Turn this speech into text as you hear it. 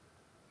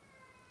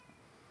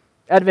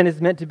Advent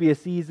is meant to be a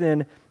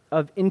season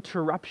of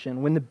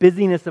interruption, when the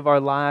busyness of our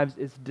lives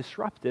is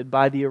disrupted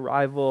by the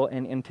arrival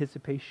and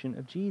anticipation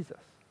of Jesus.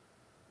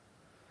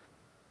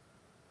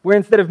 Where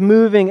instead of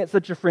moving at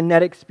such a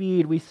frenetic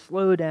speed, we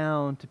slow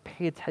down to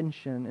pay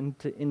attention and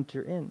to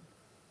enter in.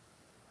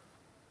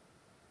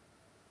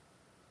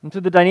 And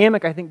so the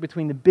dynamic, I think,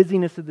 between the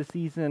busyness of the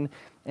season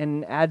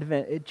and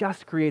Advent, it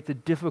just creates a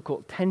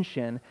difficult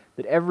tension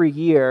that every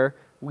year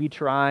we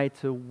try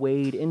to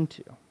wade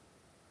into.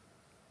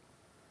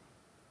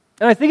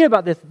 And I was thinking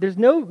about this, there's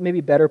no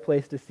maybe better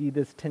place to see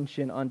this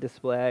tension on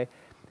display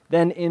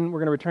than we're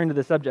going to return to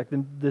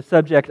the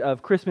subject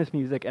of Christmas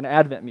music and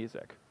Advent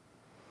music.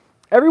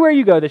 Everywhere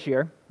you go this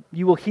year,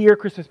 you will hear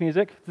Christmas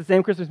music. It's the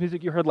same Christmas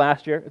music you heard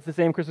last year. It's the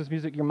same Christmas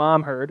music your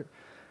mom heard.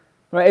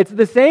 Right? It's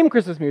the same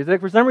Christmas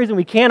music. For some reason,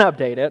 we can't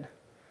update it.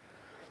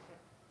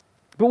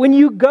 But when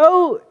you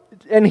go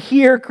and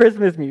hear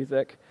Christmas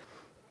music,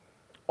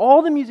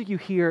 all the music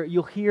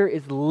you'll hear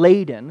is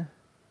laden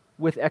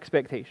with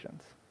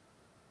expectations.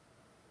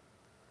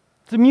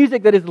 It's a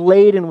music that is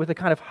laden with a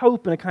kind of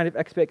hope and a kind of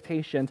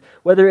expectations,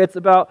 whether it's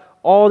about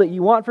all that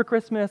you want for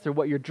Christmas or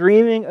what you're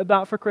dreaming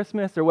about for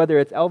Christmas, or whether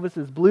it's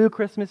Elvis's Blue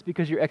Christmas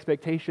because your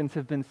expectations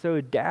have been so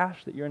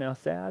dashed that you're now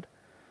sad.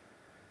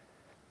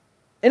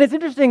 And it's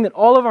interesting that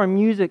all of our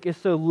music is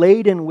so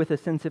laden with a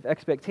sense of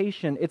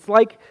expectation. It's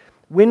like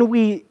when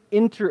we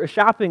enter a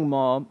shopping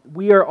mall,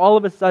 we are all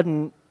of a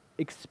sudden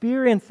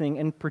experiencing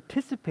and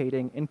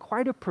participating in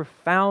quite a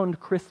profound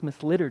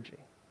Christmas liturgy.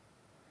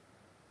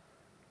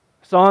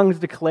 Songs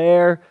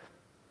declare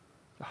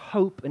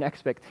hope and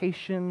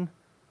expectation,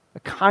 a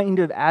kind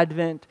of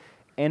Advent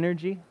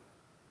energy.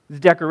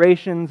 There's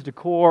decorations,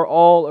 decor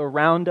all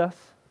around us.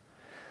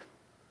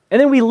 And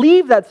then we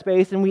leave that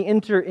space and we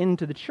enter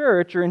into the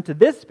church or into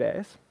this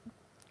space.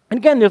 And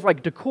again, there's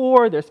like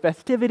decor, there's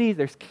festivities,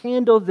 there's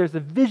candles, there's a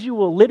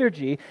visual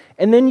liturgy.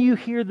 And then you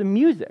hear the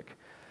music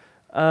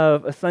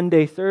of a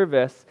Sunday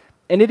service.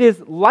 And it is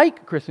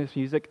like Christmas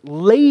music,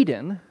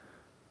 laden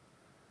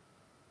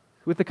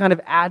with the kind of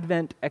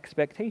Advent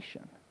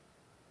expectation.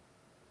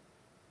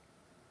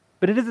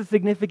 But it is a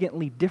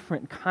significantly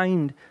different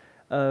kind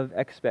of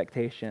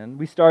expectation.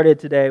 We started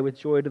today with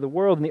Joy to the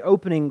World, and the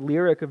opening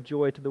lyric of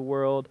Joy to the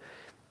World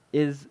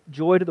is,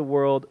 Joy to the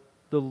world,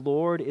 the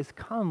Lord is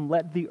come,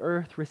 let the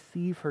earth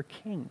receive her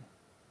King.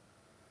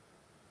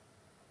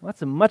 Well,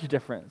 that's a much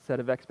different set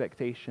of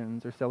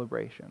expectations or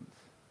celebrations.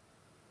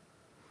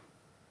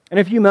 In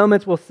a few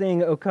moments we'll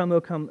sing, O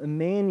come,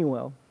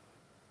 Emmanuel,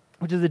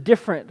 which is a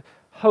different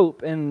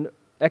hope and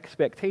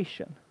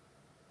expectation.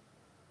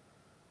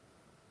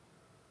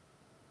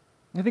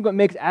 I think what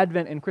makes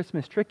Advent and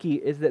Christmas tricky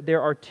is that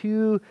there are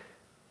two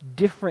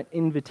different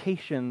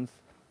invitations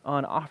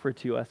on offer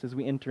to us as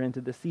we enter into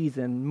the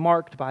season,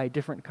 marked by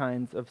different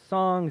kinds of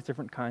songs,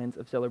 different kinds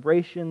of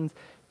celebrations,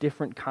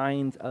 different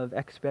kinds of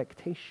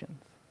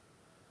expectations.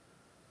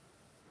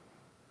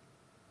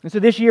 And so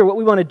this year, what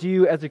we want to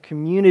do as a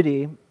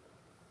community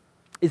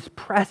is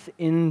press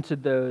into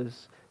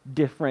those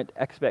different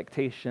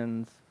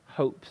expectations,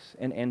 hopes,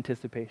 and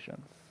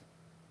anticipations.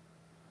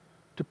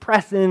 To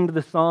press into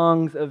the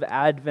songs of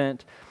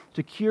Advent,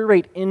 to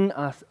curate in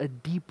us a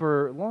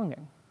deeper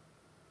longing.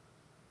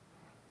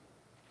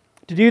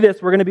 To do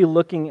this, we're going to be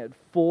looking at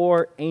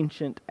 4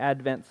 ancient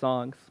Advent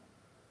songs.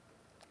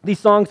 These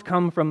songs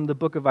come from the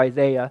book of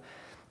Isaiah,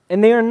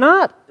 and they are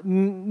not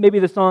maybe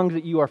the songs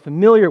that you are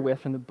familiar with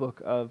from the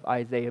book of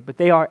Isaiah, but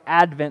they are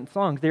Advent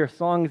songs. They are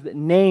songs that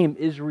name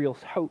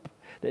Israel's hope,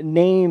 that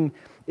name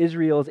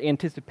Israel's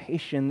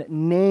anticipation, that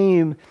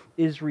name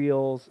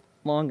Israel's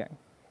longing.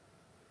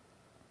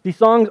 These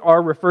songs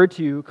are referred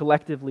to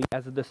collectively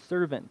as the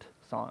servant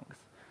songs.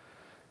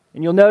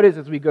 And you'll notice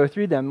as we go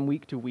through them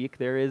week to week,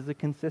 there is a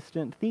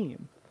consistent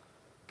theme,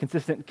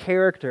 consistent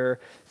character,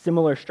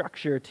 similar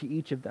structure to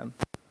each of them.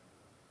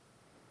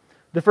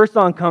 The first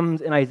song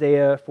comes in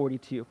Isaiah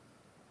 42.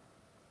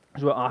 This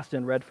is what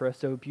Austin read for us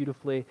so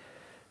beautifully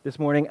this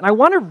morning. And I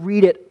want to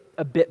read it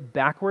a bit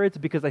backwards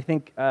because I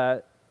think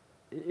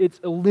it's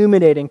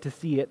illuminating to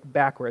see it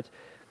backwards.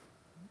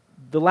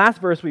 The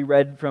last verse we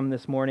read from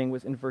this morning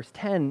was in verse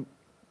 10,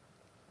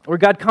 where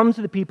God comes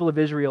to the people of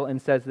Israel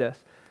and says this,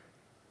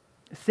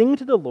 "Sing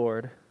to the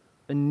Lord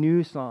a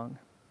new song.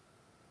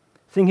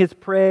 Sing his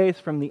praise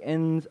from the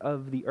ends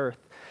of the earth."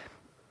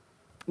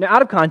 Now,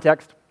 out of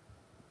context,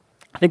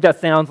 I think that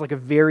sounds like a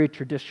very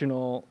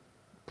traditional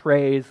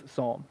praise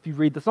psalm. If you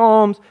read the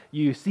Psalms,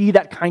 you see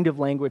that kind of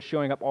language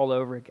showing up all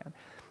over again.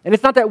 And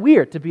it's not that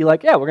weird to be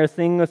like, yeah, we're going to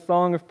sing a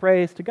song of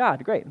praise to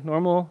God. Great,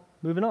 normal,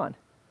 moving on.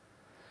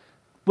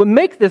 What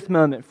makes this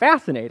moment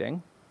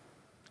fascinating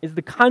is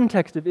the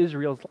context of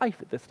Israel's life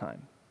at this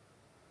time.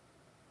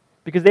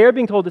 Because they are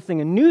being told to sing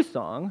a new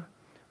song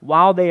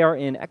while they are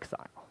in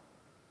exile.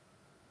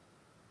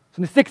 So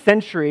in the 6th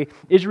century,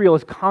 Israel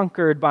is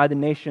conquered by the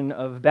nation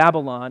of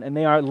Babylon, and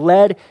they are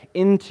led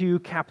into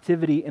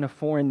captivity in a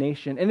foreign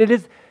nation. And it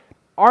is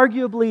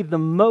arguably the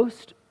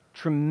most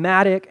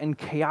traumatic and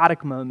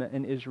chaotic moment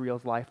in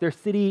Israel's life. Their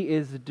city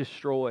is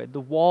destroyed, the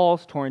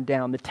walls torn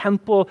down, the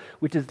temple,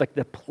 which is like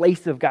the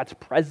place of God's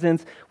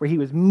presence, where he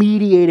was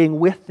mediating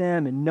with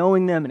them and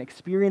knowing them and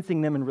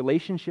experiencing them in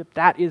relationship,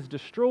 that is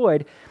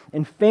destroyed.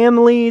 And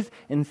families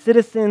and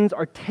citizens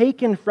are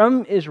taken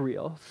from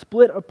Israel,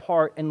 split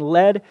apart, and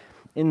led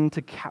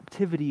into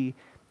captivity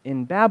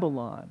in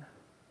Babylon.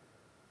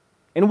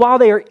 And while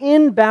they are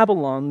in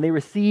Babylon, they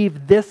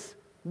receive this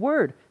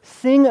word: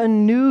 sing a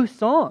new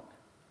song.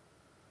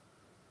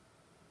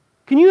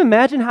 Can you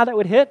imagine how that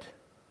would hit?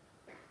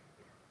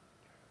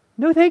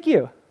 No, thank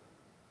you.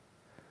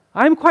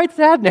 I'm quite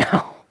sad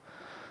now.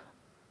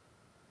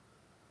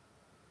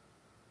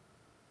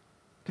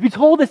 To be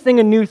told to sing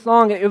a new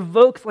song, it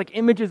evokes like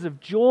images of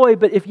joy,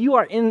 but if you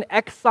are in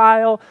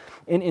exile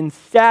and in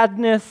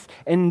sadness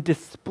and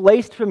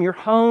displaced from your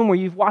home, where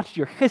you've watched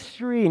your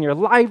history and your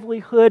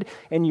livelihood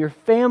and your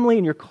family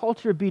and your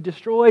culture be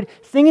destroyed,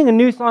 singing a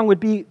new song would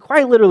be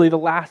quite literally the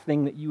last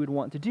thing that you would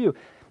want to do.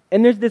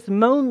 And there's this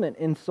moment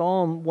in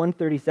Psalm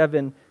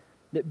 137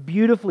 that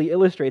beautifully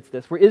illustrates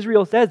this, where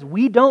Israel says,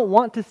 we don't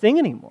want to sing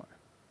anymore.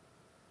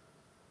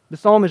 The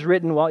psalm is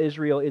written while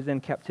Israel is in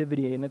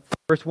captivity, and it's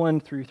verse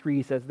 1 through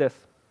 3 says this: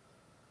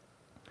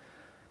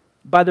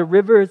 By the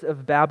rivers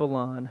of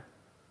Babylon,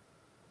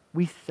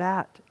 we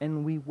sat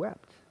and we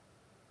wept.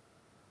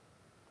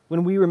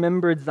 When we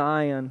remembered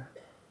Zion,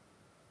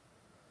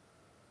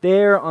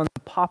 there on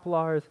the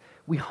poplars,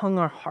 we hung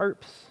our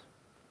harps.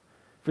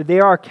 For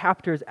there our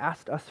captors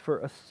asked us for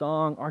a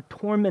song. Our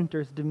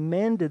tormentors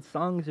demanded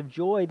songs of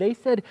joy. They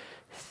said,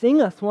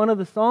 sing us one of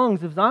the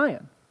songs of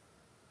Zion.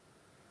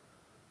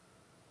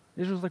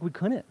 Israel's like, we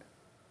couldn't.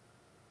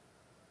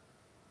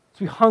 So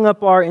we hung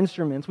up our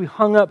instruments. We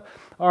hung up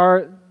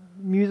our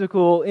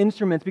musical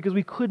instruments because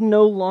we could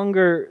no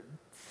longer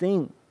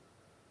sing.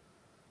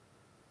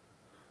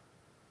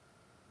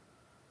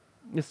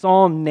 The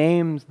psalm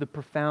names the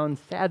profound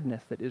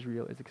sadness that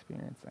Israel is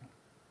experiencing.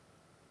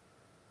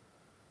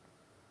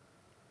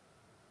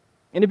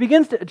 And it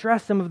begins to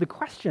address some of the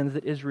questions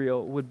that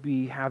Israel would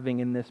be having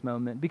in this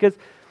moment, because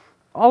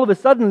all of a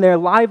sudden their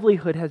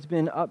livelihood has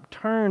been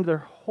upturned, their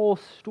whole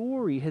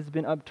story has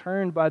been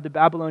upturned by the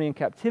Babylonian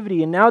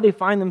captivity, and now they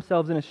find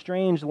themselves in a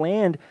strange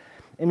land,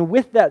 and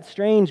with that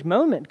strange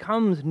moment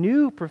comes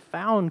new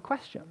profound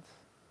questions.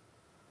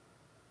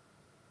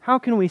 How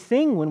can we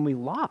sing when we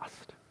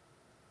lost?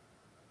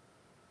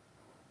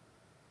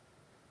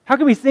 How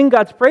can we sing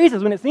God's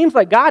praises when it seems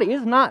like God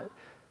is not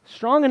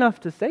strong enough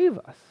to save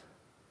us?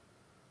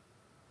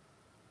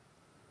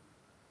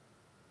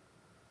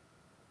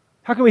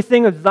 How can we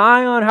sing of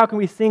Zion? How can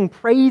we sing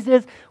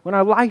praises when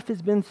our life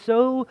has been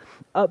so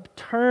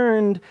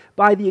upturned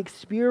by the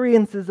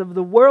experiences of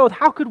the world?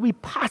 How could we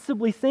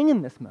possibly sing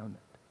in this moment?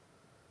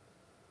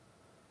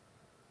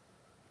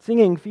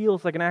 Singing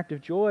feels like an act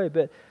of joy,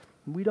 but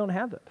we don't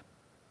have it.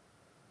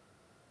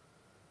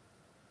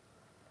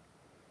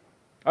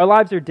 Our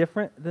lives are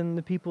different than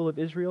the people of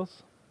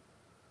Israel's.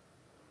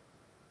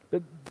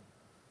 But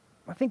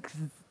I think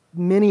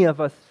many of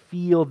us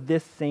feel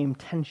this same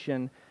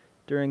tension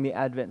during the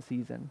Advent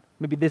season.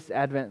 Maybe this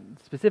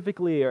Advent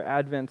specifically, or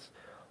Advents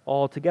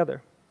all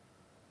together.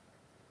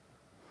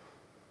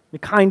 The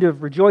kind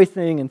of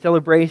rejoicing and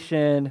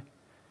celebration,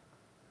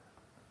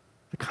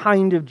 the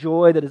kind of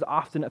joy that is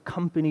often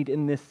accompanied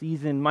in this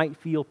season might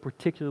feel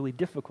particularly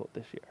difficult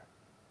this year.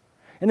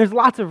 And there's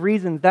lots of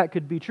reasons that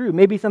could be true.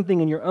 Maybe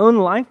something in your own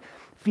life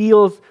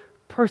feels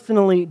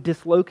personally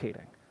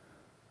dislocating.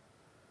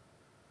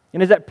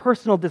 And as that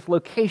personal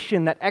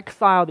dislocation, that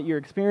exile that you're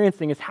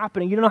experiencing is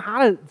happening, you don't know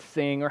how to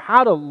sing or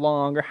how to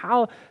long or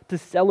how to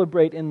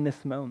celebrate in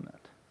this moment.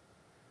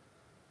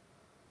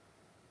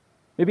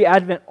 Maybe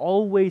Advent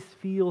always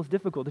feels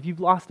difficult. If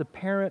you've lost a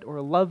parent or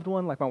a loved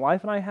one like my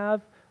wife and I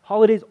have,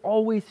 holidays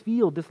always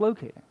feel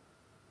dislocating.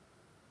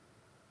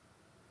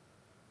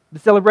 The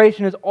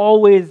celebration is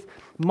always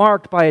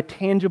marked by a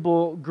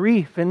tangible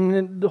grief,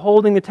 and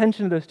holding the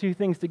tension of those two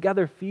things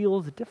together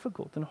feels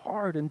difficult and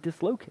hard and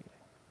dislocating.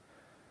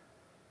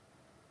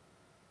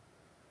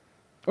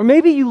 Or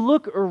maybe you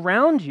look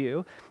around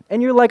you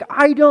and you're like,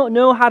 I don't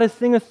know how to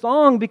sing a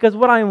song because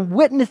what I'm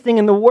witnessing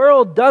in the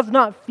world does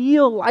not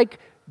feel like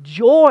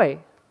joy.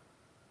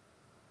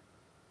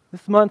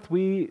 This month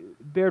we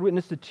bear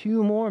witness to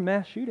 2 more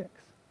mass shootings.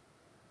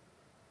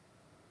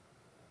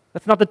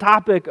 That's not the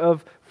topic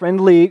of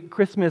friendly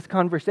Christmas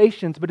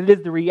conversations, but it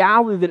is the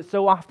reality that it's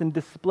so often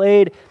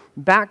displayed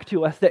back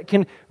to us that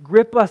can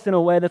grip us in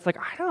a way that's like,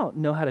 I don't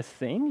know how to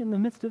sing in the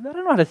midst of that. I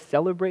don't know how to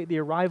celebrate the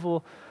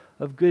arrival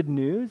of good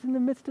news in the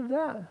midst of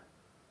that.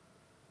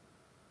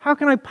 How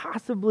can I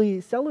possibly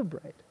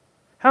celebrate?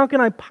 How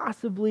can I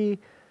possibly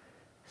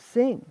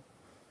sing?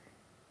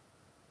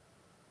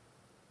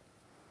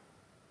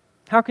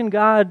 How can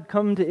God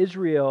come to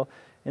Israel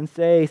and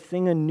say,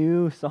 sing a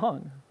new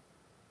song?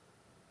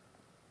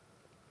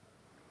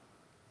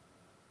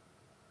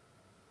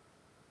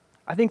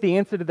 I think the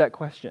answer to that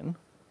question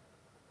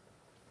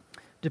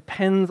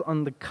depends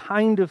on the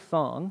kind of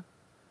song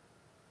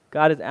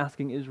God is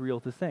asking Israel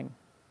to sing.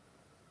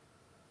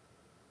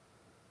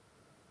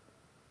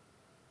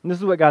 And this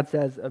is what God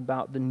says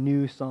about the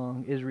new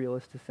song Israel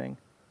is to sing.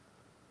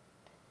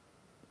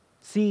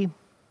 See,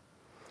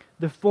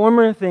 the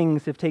former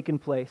things have taken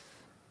place,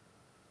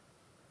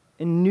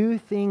 and new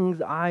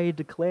things I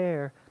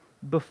declare.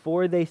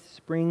 Before they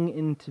spring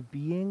into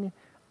being,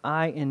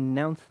 I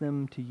announce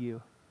them to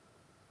you.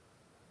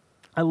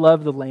 I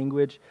love the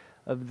language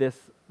of this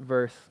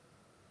verse.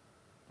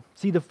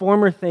 See, the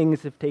former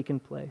things have taken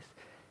place,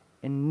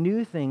 and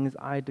new things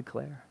I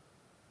declare.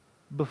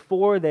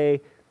 Before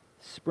they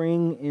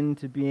spring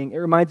into being. It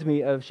reminds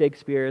me of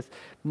Shakespeare's,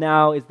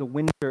 now is the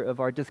winter of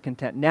our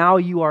discontent. Now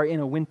you are in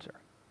a winter.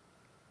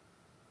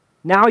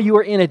 Now you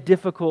are in a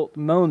difficult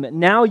moment.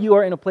 Now you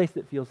are in a place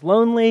that feels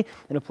lonely,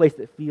 in a place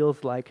that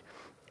feels like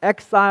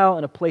exile,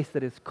 in a place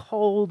that is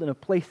cold, in a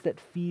place that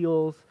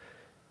feels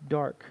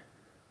dark.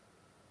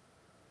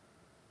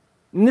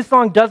 And this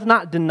song does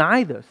not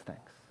deny those things.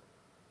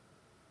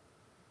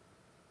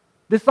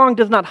 This song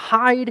does not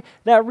hide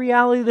that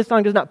reality. This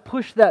song does not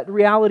push that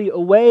reality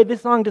away.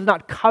 This song does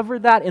not cover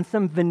that in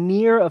some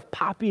veneer of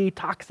poppy,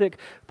 toxic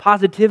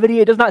positivity.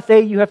 It does not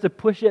say you have to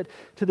push it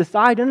to the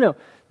side. No.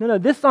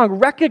 This song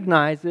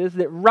recognizes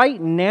that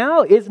right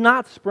now is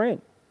not spring.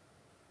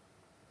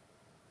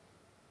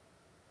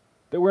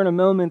 That we're in a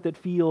moment that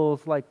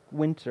feels like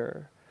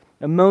winter,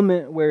 a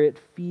moment where it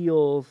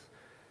feels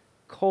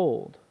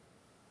cold.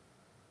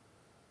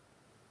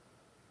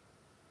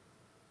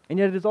 And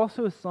yet it is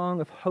also a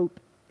song of hope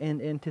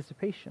and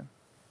anticipation.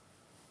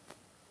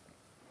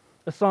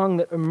 A song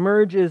that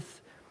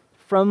emerges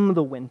from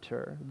the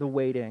winter, the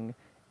waiting,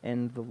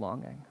 and the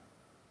longing.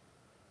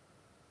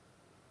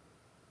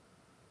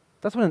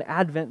 That's what an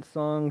Advent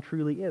song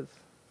truly is.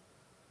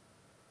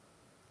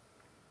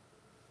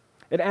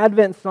 An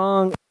Advent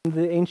song in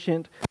the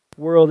ancient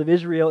world of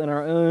Israel, in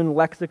our own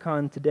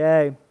lexicon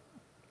today,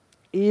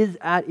 is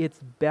at its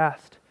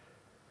best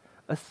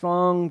a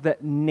song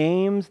that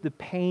names the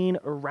pain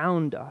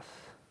around us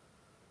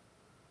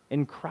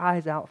and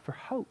cries out for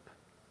hope.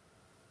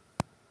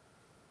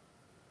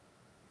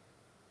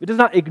 It does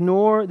not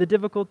ignore the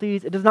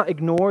difficulties. It does not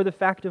ignore the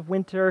fact of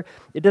winter.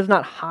 It does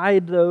not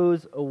hide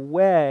those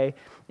away.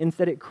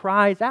 Instead, it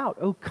cries out,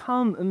 "O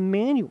come,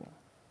 Emmanuel."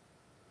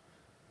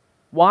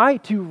 Why?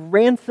 To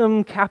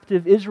ransom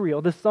captive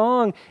Israel. The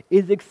song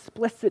is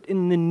explicit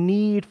in the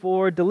need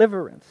for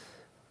deliverance.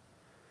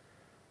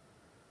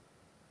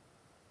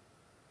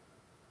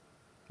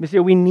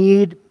 Monsieur, we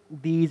need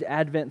these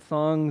Advent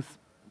songs.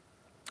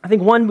 I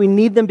think, one, we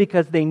need them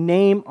because they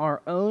name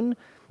our own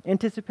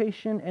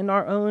anticipation and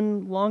our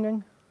own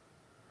longing.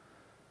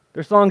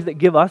 They're songs that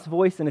give us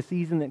voice in a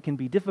season that can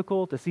be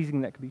difficult, a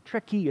season that can be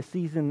tricky, a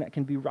season that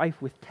can be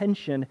rife with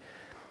tension.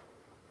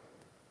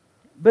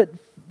 But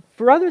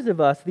for others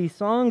of us, these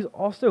songs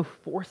also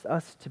force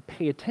us to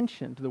pay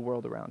attention to the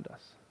world around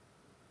us.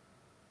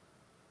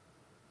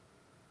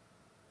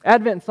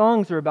 Advent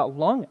songs are about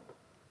longing.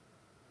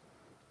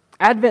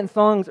 Advent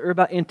songs are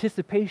about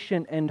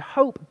anticipation and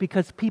hope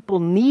because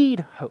people need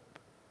hope.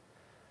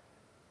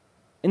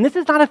 And this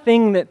is not a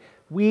thing that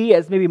we,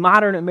 as maybe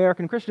modern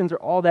American Christians, are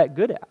all that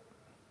good at.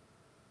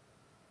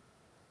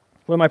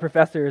 One of my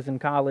professors in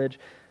college,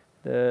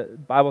 the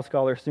Bible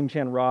scholar Soong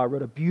Chan Ra,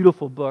 wrote a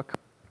beautiful book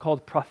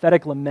called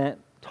Prophetic Lament,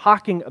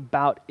 talking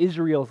about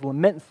Israel's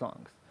lament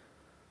songs.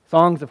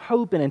 Songs of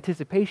hope and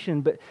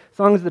anticipation, but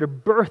songs that are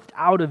birthed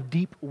out of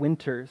deep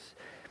winters.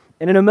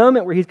 And in a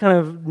moment where he's kind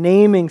of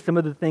naming some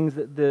of the things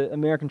that the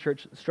American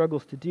church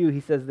struggles to do, he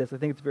says this. I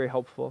think it's very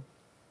helpful.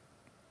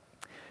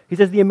 He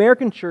says, the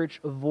American church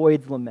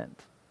avoids lament.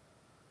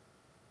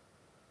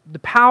 The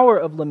power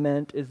of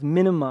lament is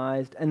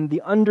minimized, and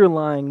the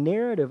underlying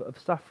narrative of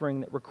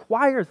suffering that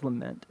requires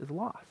lament is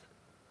lost.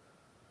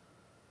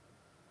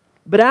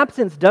 But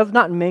absence does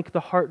not make the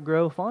heart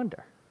grow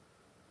fonder.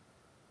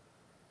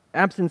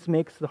 Absence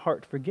makes the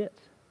heart forget.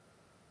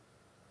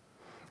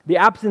 The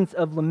absence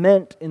of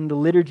lament in the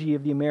liturgy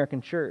of the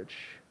American church,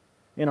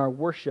 in our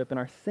worship, in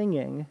our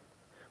singing,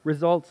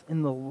 results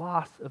in the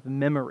loss of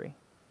memory.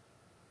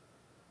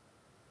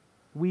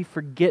 We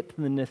forget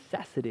the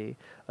necessity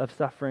of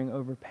suffering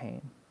over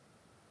pain.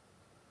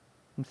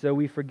 And so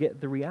we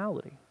forget the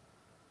reality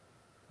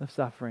of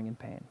suffering and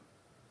pain.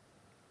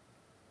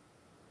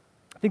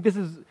 I think this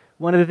is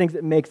one of the things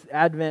that makes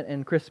Advent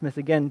and Christmas,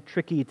 again,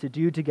 tricky to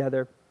do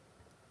together.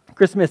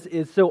 Christmas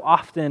is so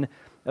often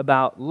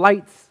about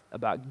lights,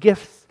 about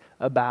gifts,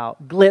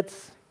 about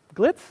glitz,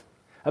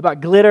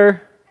 about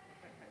glitter.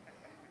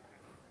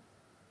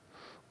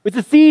 It's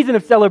a season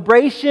of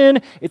celebration.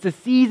 It's a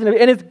season of,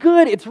 and it's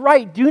good, it's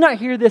right. Do not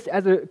hear this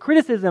as a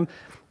criticism,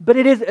 but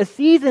it is a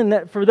season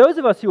that for those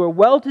of us who are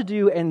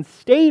well-to-do and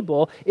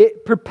stable,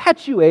 it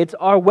perpetuates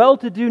our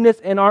well-to-do-ness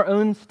and our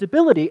own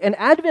stability. And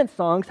Advent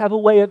songs have a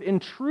way of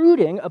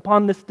intruding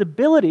upon the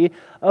stability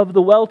of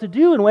the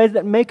well-to-do in ways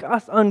that make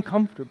us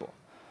uncomfortable.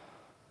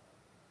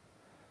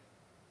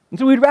 And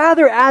so we'd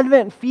rather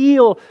Advent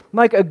feel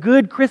like a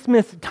good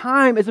Christmas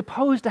time as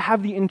opposed to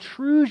have the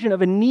intrusion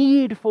of a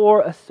need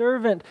for a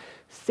servant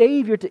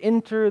Savior to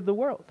enter the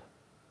world.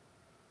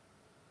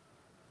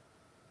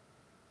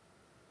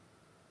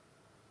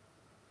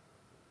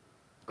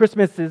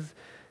 Christmas is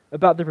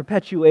about the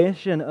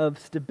perpetuation of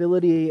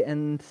stability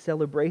and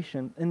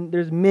celebration. And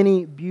there's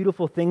many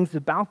beautiful things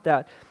about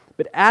that.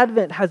 But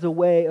Advent has a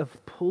way of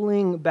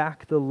pulling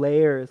back the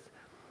layers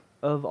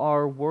of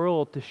our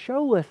world to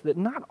show us that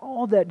not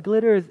all that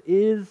glitters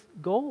is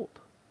gold.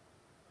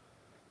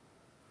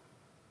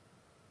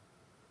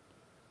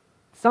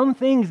 Some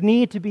things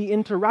need to be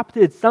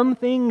interrupted. Some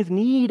things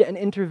need an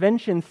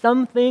intervention.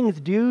 Some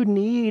things do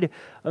need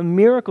a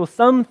miracle.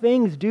 Some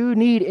things do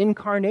need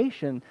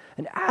incarnation.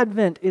 And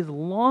Advent is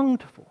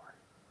longed for.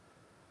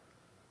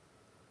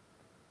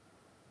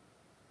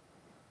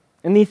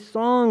 And these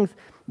songs,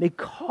 they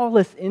call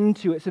us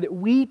into it so that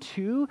we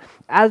too,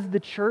 as the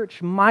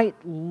church, might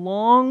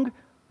long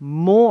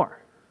more.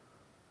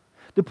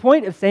 The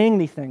point of saying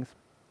these things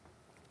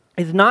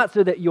is not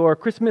so that your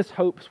Christmas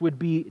hopes would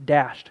be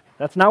dashed.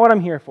 That's not what I'm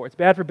here for. It's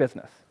bad for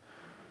business.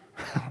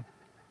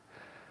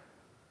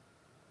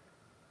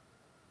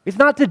 It's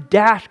not to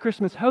dash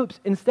Christmas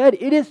hopes. Instead,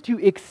 it is to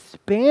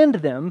expand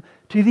them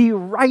to the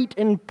right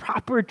and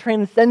proper,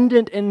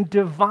 transcendent and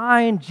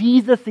divine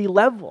Jesus-y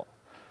level.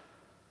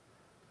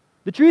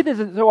 The truth is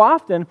that so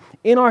often,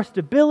 in our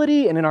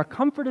stability and in our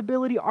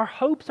comfortability, our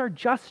hopes are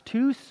just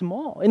too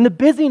small. In the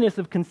busyness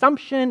of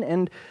consumption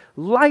and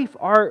life,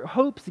 our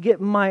hopes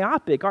get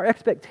myopic. Our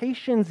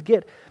expectations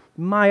get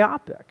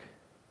myopic.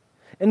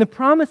 And the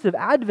promise of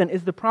Advent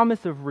is the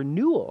promise of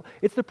renewal.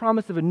 It's the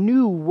promise of a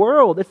new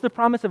world. It's the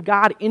promise of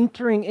God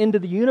entering into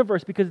the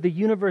universe because the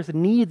universe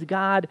needs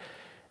God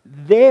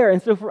there. And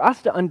so for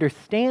us to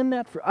understand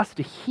that, for us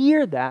to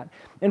hear that,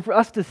 and for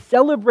us to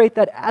celebrate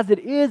that as it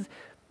is,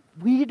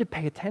 we need to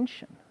pay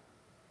attention.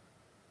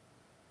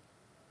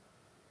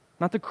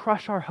 Not to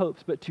crush our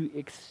hopes, but to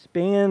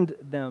expand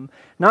them.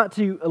 Not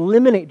to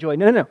eliminate joy.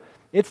 No.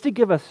 It's to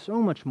give us so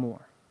much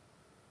more.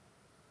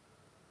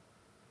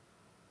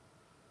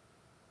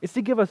 It's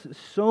to give us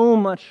so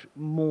much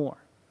more.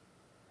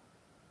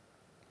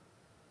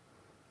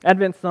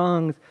 Advent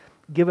songs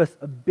give us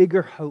a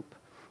bigger hope,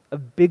 a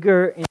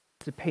bigger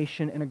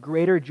anticipation, and a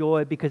greater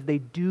joy because they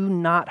do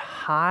not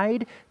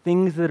hide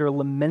things that are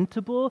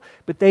lamentable,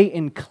 but they,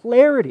 in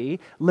clarity,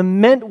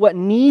 lament what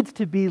needs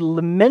to be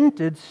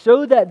lamented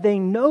so that they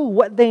know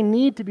what they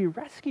need to be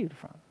rescued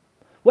from,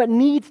 what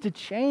needs to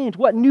change,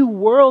 what new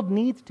world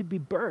needs to be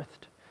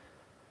birthed.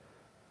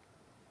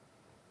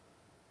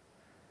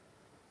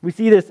 We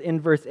see this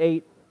in verse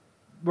 8,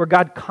 where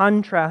God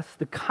contrasts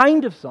the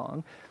kind of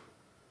song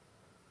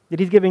that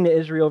He's giving to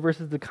Israel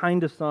versus the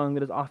kind of song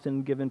that is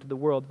often given to the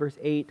world. Verse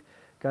 8,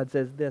 God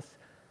says this,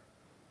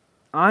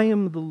 I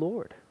am the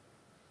Lord.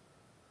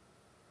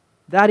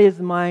 That is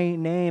my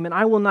name, and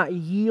I will not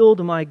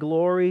yield my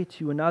glory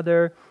to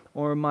another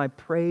or my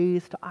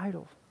praise to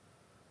idols.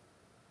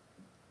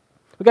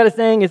 What God is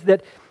saying is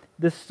that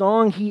the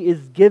song He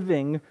is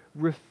giving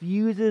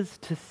refuses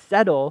to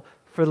settle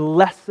for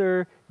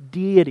lesser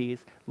deities,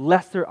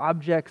 lesser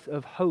objects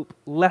of hope,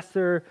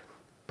 lesser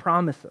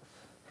promises.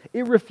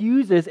 It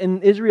refuses,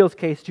 in Israel's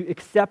case, to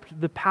accept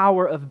the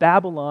power of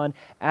Babylon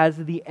as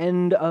the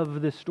end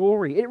of the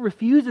story. It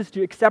refuses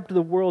to accept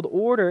the world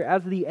order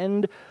as the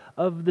end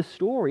of the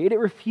story. It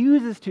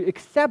refuses to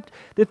accept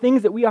the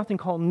things that we often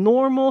call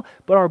normal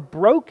but are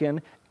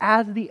broken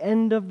as the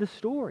end of the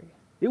story.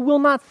 It will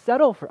not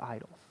settle for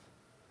idols.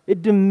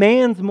 It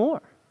demands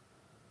more.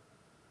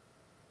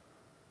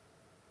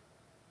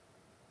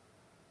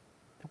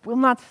 Will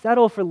not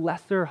settle for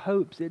lesser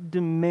hopes. It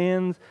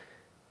demands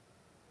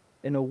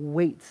and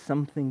awaits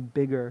something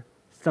bigger,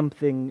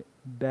 something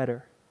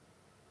better.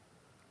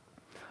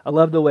 I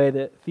love the way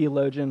that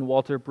theologian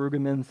Walter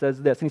Brueggemann says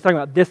this, and he's talking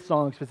about this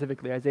song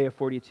specifically, Isaiah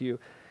 42,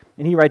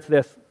 and he writes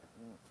this,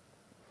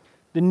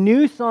 the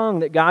new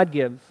song that God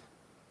gives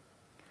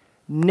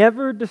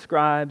never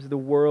describes the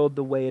world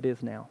the way it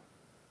is now.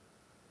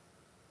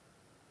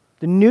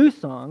 The new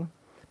song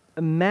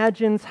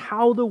imagines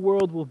how the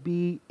world will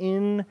be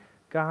in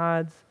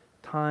God's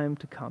time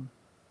to come.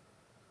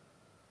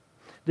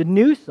 The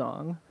new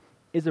song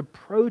is a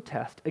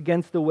protest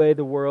against the way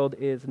the world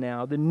is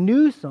now. The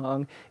new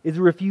song is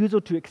a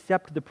refusal to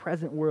accept the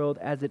present world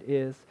as it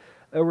is,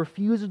 a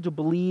refusal to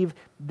believe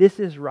this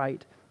is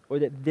right or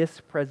that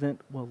this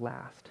present will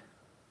last.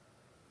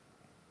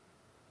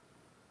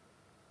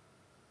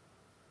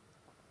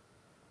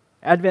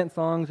 Advent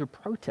songs are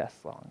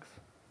protest songs.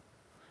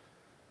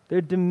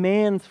 They're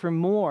demands for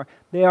more.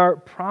 They are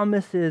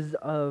promises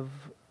of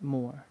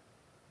more.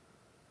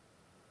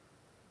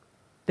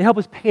 They help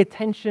us pay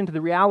attention to the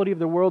reality of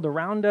the world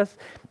around us,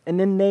 and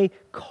then they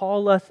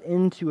call us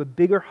into a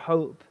bigger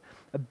hope,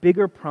 a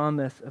bigger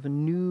promise of a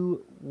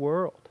new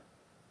world.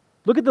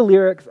 Look at the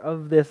lyrics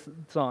of this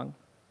song.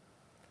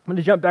 I'm going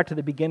to jump back to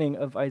the beginning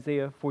of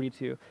Isaiah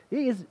 42. It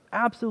is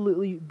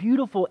absolutely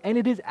beautiful, and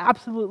it is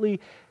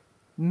absolutely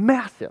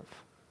massive.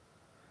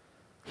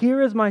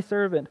 Here is my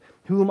servant,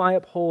 whom I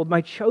uphold,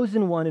 my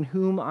chosen one in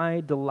whom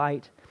I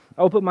delight.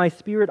 I will put my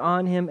spirit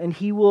on him, and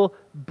he will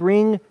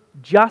bring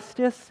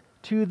justice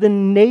to the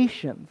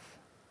nations.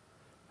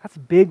 That's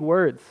big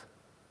words.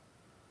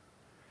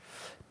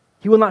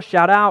 He will not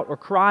shout out or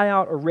cry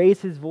out or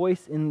raise his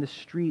voice in the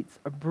streets.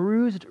 A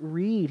bruised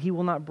reed he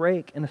will not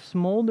break, and a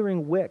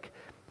smoldering wick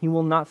he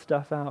will not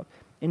stuff out.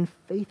 In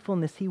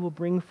faithfulness he will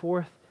bring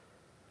forth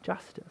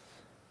justice.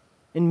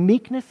 In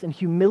meekness and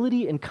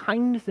humility and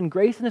kindness and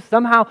graceness,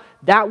 somehow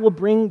that will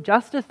bring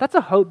justice. That's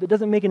a hope that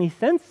doesn't make any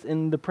sense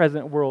in the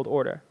present world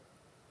order.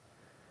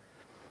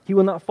 He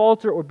will not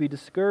falter or be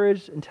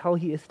discouraged until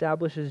he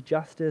establishes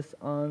justice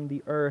on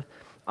the earth.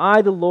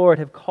 I, the Lord,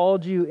 have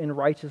called you in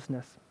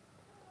righteousness.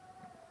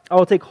 I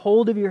will take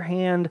hold of your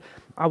hand,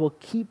 I will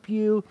keep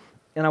you,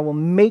 and I will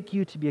make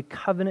you to be a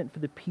covenant for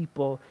the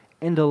people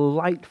and a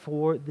light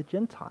for the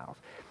Gentiles.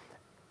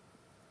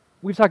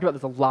 We've talked about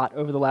this a lot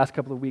over the last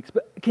couple of weeks,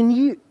 but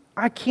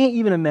I can't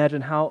even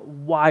imagine how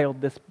wild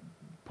this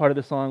part of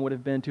the song would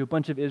have been to a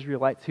bunch of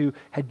Israelites who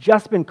had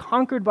just been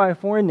conquered by a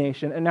foreign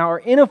nation and now are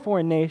in a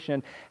foreign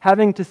nation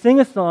having to sing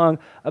a song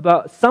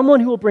about someone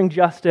who will bring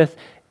justice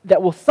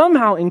that will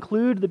somehow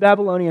include the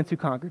Babylonians who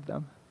conquered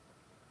them.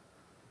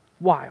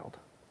 Wild.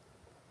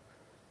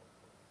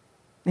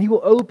 And he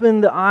will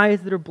open the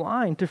eyes that are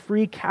blind, to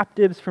free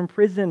captives from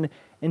prison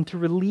and to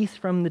release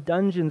from the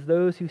dungeons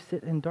those who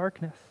sit in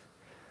darkness.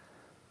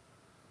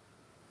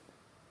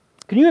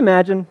 Can you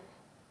imagine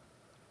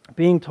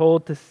being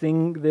told to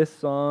sing this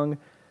song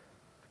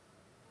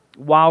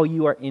while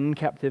you are in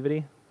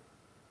captivity?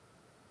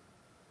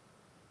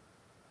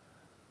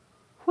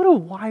 What a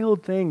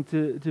wild thing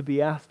to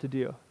be asked to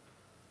do.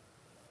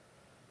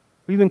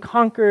 You've been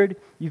conquered,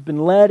 you've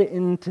been led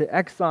into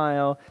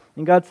exile,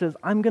 and God says,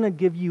 I'm going to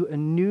give you a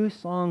new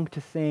song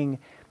to sing.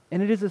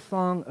 And it is a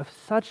song of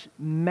such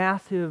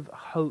massive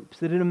hopes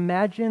that it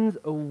imagines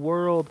a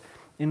world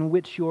in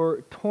which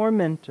your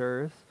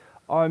tormentors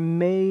are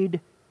made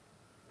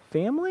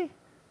family,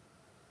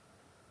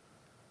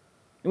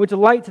 in which a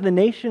light to the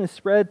nation is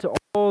spread to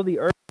all the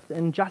earth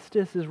and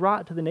justice is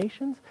wrought to the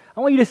nations.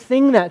 I want you to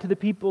sing that to the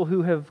people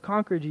who have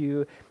conquered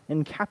you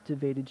and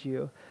captivated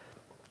you.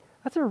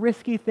 That's a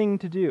risky thing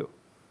to do.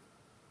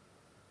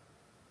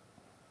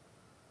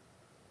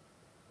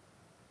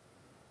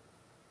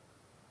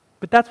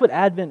 But that's what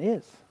Advent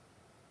is.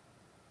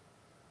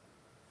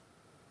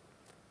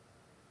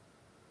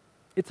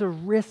 It's a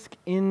risk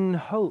in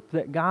hope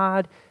that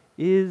God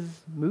is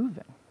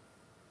moving.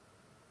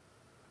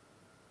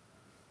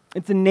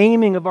 It's a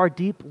naming of our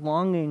deep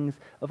longings,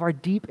 of our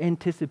deep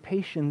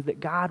anticipations that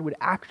God would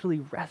actually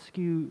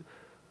rescue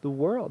the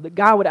world, that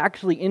God would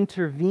actually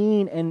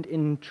intervene and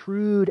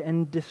intrude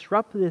and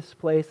disrupt this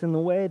place in the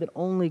way that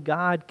only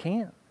God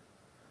can.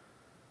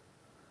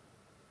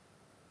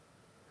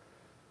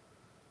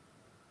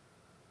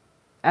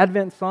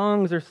 Advent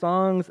songs are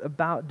songs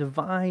about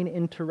divine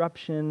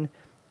interruption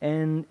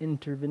and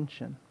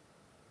intervention.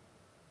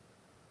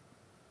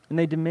 And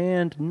they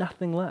demand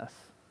nothing less.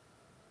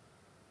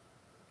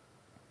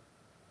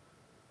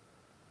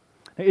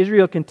 Now,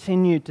 Israel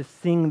continued to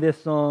sing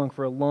this song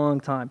for a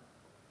long time.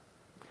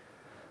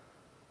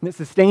 And it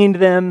sustained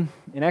them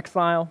in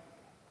exile.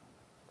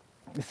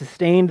 It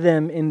sustained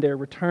them in their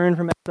return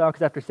from exile,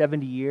 because after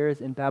 70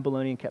 years in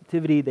Babylonian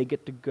captivity, they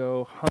get to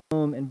go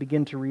home and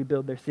begin to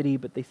rebuild their city,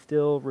 but they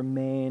still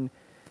remain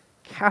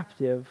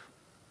captive.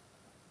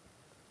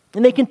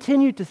 And they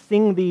continued to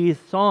sing these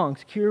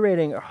songs,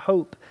 curating a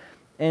hope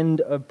and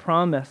a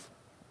promise.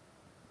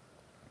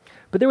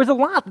 But there was a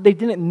lot that they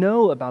didn't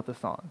know about the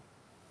song.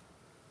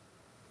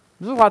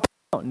 There's a lot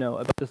they don't know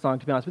about the song,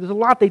 to be honest, but there's a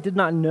lot they did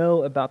not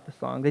know about the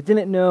song. They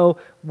didn't know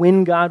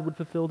when God would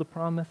fulfill the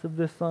promise of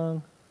this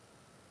song.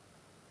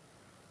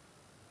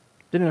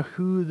 Didn't know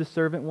who the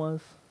servant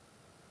was.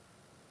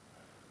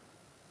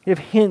 You have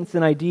hints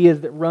and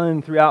ideas that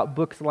run throughout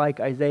books like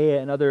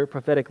Isaiah and other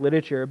prophetic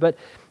literature, but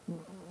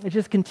it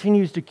just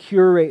continues to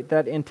curate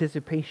that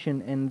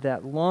anticipation and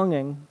that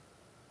longing.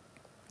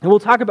 And we'll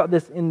talk about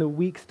this in the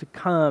weeks to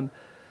come.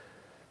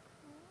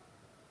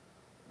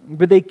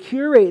 But they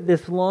curate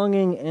this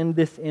longing and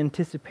this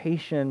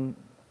anticipation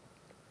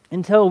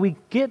until we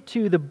get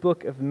to the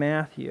book of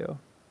Matthew.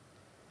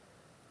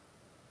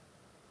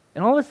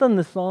 And all of a sudden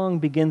the song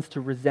begins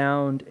to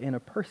resound in a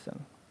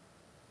person.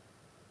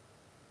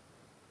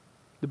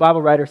 The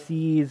Bible writer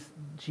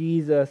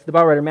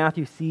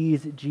Matthew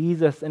sees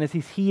Jesus, and as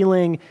he's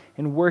healing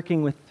and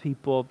working with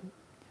people,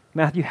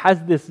 Matthew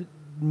has this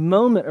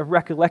moment of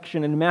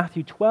recollection. In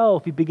Matthew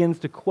 12, he begins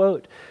to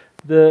quote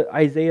the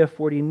Isaiah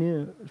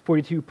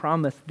 42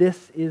 promise,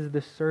 "This is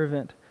the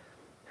servant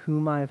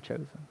whom I have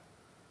chosen."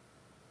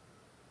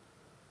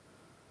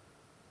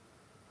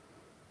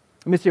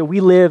 Mister, we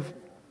live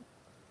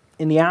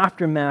in the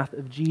aftermath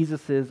of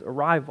Jesus'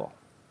 arrival.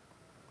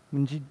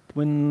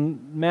 When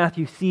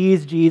Matthew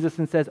sees Jesus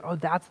and says, "Oh,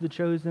 that's the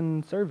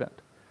chosen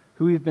servant,"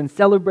 who we've been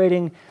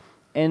celebrating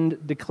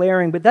and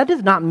declaring. But that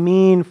does not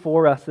mean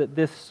for us that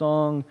this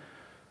song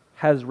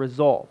has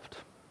resolved.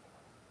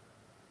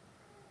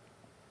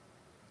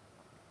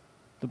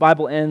 The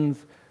Bible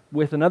ends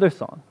with another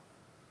song.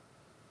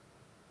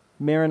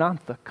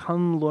 Maranatha,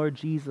 come Lord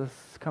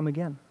Jesus, come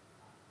again.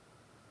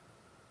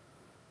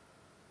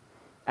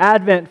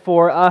 Advent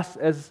for us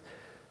as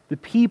the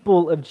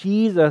people of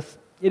Jesus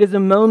It is a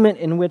moment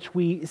in which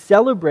we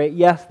celebrate,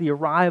 yes, the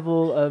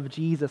arrival of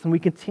Jesus, and we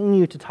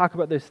continue to talk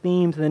about those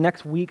themes. In the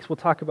next weeks, we'll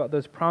talk about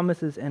those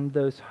promises and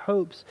those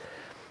hopes.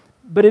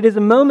 But it is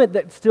a moment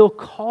that still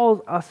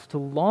calls us to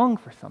long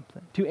for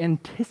something, to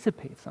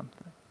anticipate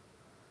something,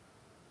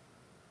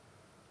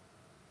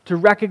 to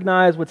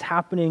recognize what's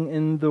happening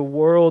in the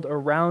world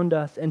around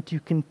us, and to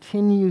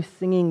continue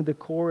singing the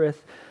chorus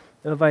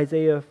of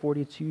Isaiah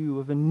 42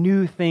 of a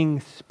new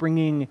thing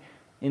springing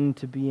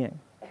into being.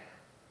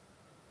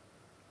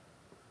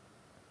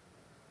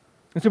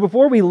 And so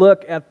before we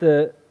look at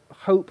the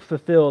hope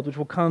fulfilled, which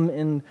will come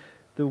in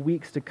the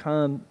weeks to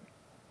come,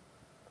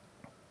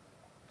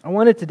 I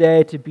wanted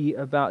today to be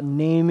about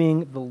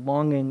naming the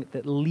longing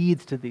that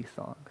leads to these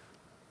songs.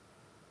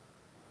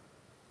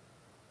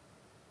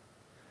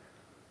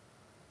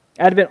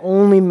 Advent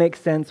only makes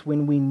sense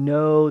when we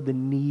know the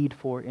need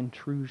for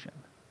intrusion,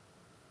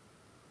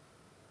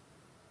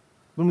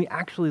 when we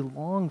actually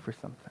long for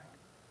something.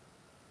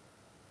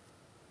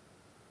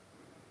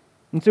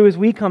 And so as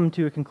we come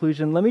to a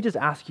conclusion, let me just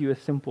ask you a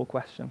simple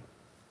question.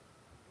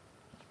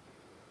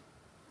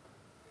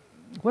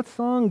 What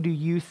song do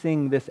you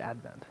sing this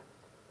Advent?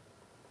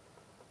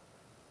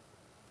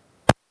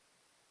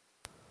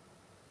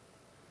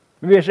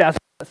 Maybe I should ask,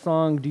 what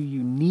song do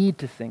you need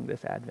to sing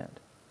this Advent?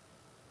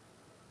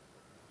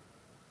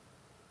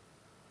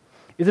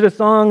 Is it a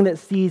song that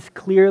sees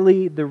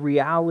clearly the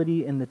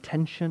reality and the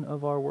tension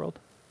of our world?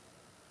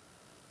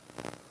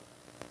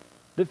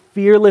 That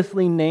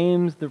fearlessly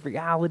names the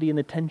reality and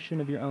the tension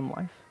of your own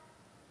life?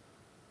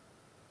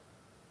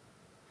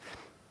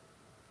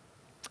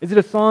 Is it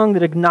a song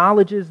that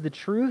acknowledges the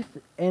truth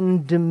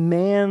and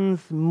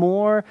demands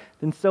more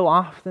than so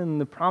often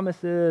the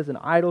promises and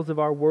idols of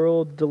our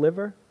world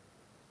deliver?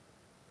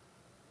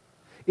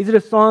 Is it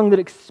a song that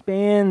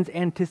expands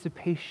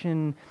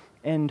anticipation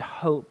and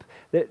hope,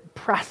 that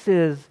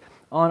presses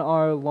on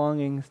our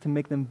longings to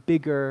make them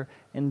bigger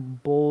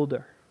and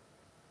bolder?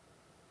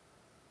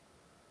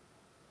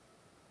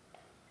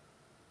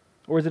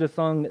 Or is it a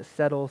song that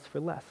settles for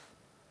less?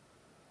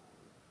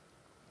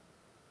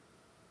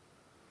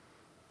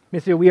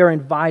 Monsieur, we are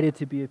invited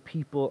to be a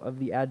people of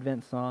the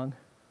Advent song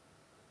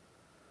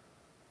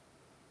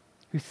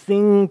who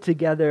sing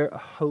together a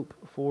hope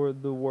for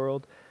the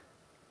world.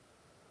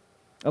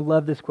 I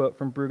love this quote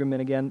from Brueggemann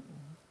again.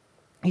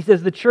 He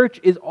says, "The church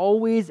is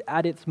always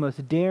at its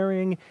most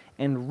daring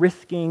and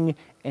risking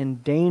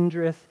and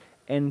dangerous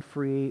and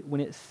free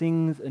when it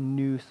sings a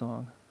new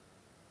song.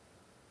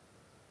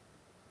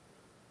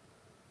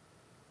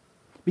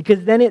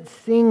 Because then it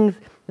sings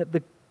that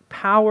the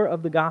power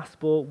of the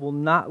gospel will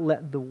not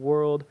let the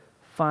world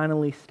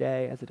finally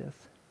stay as it is."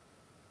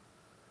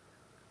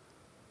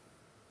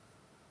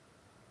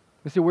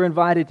 So we're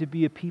invited to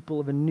be a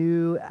people of a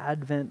new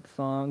Advent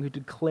song who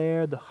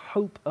declare the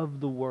hope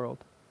of the world,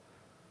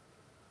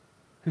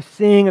 who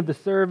sing of the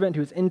servant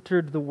who has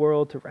entered the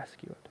world to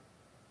rescue it.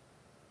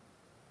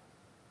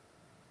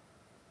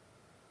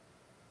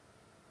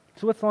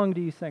 So what song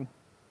do you sing?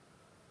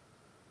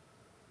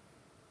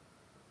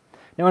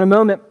 Now in a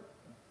moment,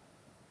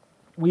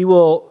 we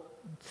will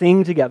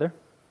sing together,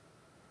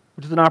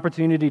 which is an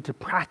opportunity to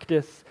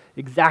practice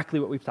exactly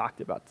what we've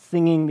talked about,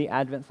 singing the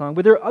Advent song.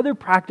 But there are other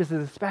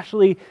practices,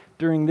 especially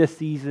during this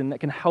season, that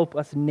can help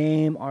us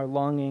name our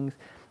longings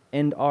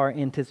and our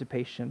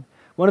anticipation.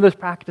 One of those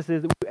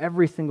practices that we do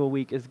every single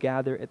week is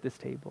gather at this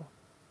table.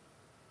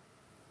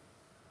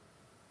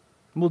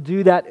 And we'll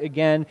do that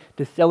again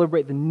to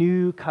celebrate the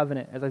new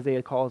covenant, as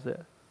Isaiah calls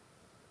it.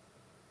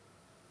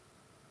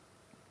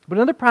 But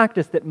another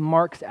practice that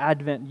marks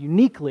Advent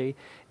uniquely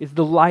is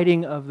the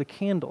lighting of the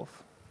candles.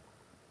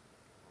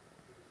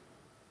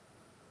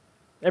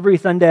 Every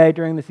Sunday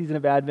during the season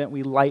of Advent,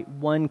 we light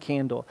one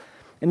candle.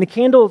 And the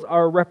candles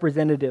are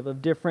representative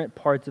of different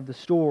parts of the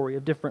story,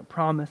 of different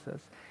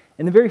promises.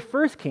 And the very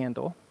first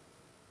candle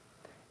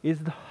is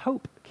the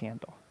hope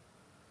candle.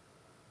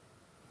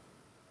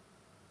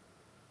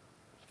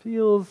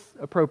 Feels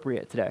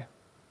appropriate today.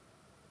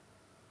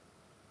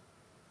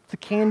 It's a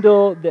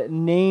candle that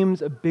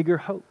names a bigger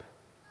hope.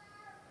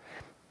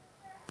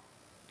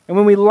 And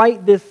when we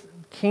light this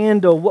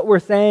candle, what we're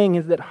saying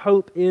is that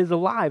hope is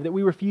alive, that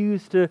we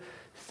refuse to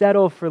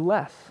settle for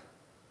less.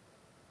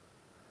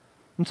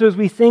 And so as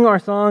we sing our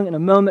song, in a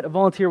moment, a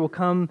volunteer will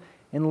come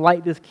and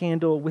light this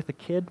candle with a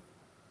kid.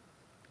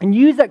 And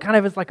use that kind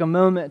of as like a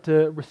moment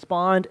to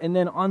respond. And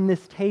then on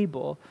this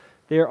table,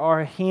 there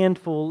are a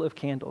handful of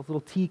candles,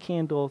 little tea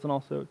candles and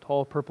also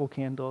tall purple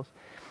candles.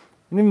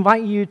 And I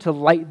invite you to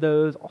light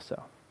those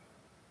also.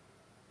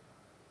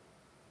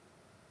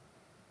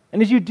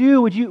 And as you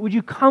do, would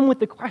you come with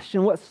the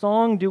question, what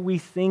song do we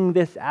sing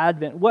this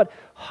Advent? What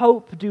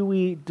hope do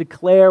we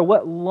declare?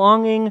 What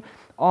longing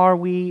are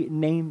we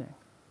naming?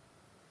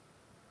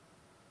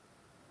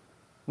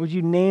 Would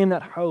you name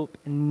that hope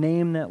and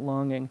name that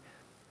longing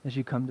as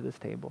you come to this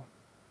table?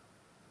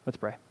 Let's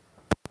pray.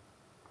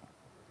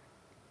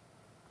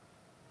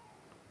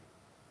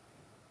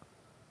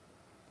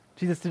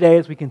 Jesus, today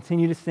as we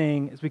continue to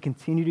sing, as we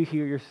continue to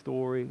hear your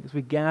story, as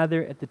we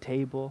gather at the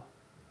table,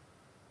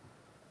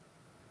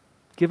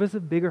 give us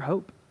a bigger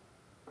hope.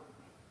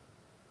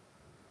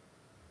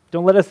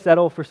 Don't let us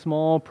settle for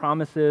small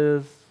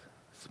promises,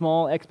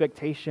 small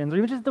expectations, or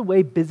even just the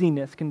way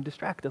busyness can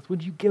distract us.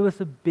 Would you give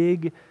us a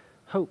big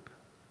hope?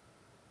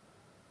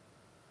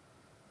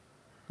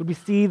 Would we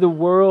see the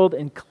world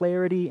in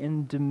clarity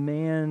and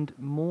demand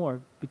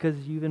more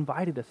because you've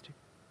invited us to?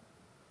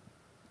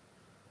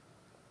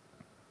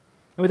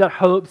 And with that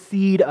hope,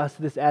 seed us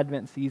this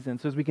Advent season.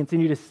 So as we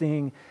continue to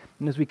sing,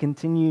 and as we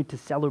continue to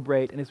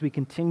celebrate, and as we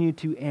continue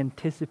to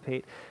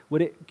anticipate,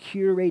 would it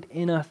curate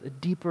in us a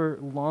deeper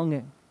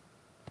longing,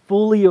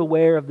 fully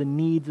aware of the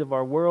needs of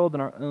our world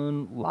and our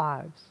own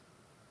lives?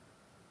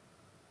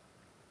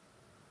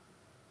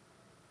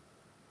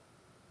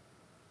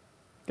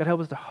 God, help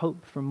us to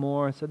hope for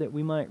more so that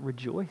we might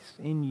rejoice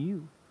in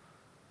you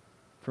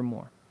for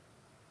more.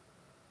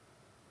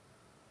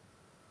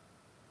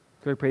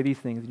 So I pray these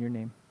things in your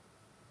name.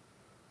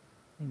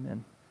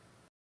 Amen.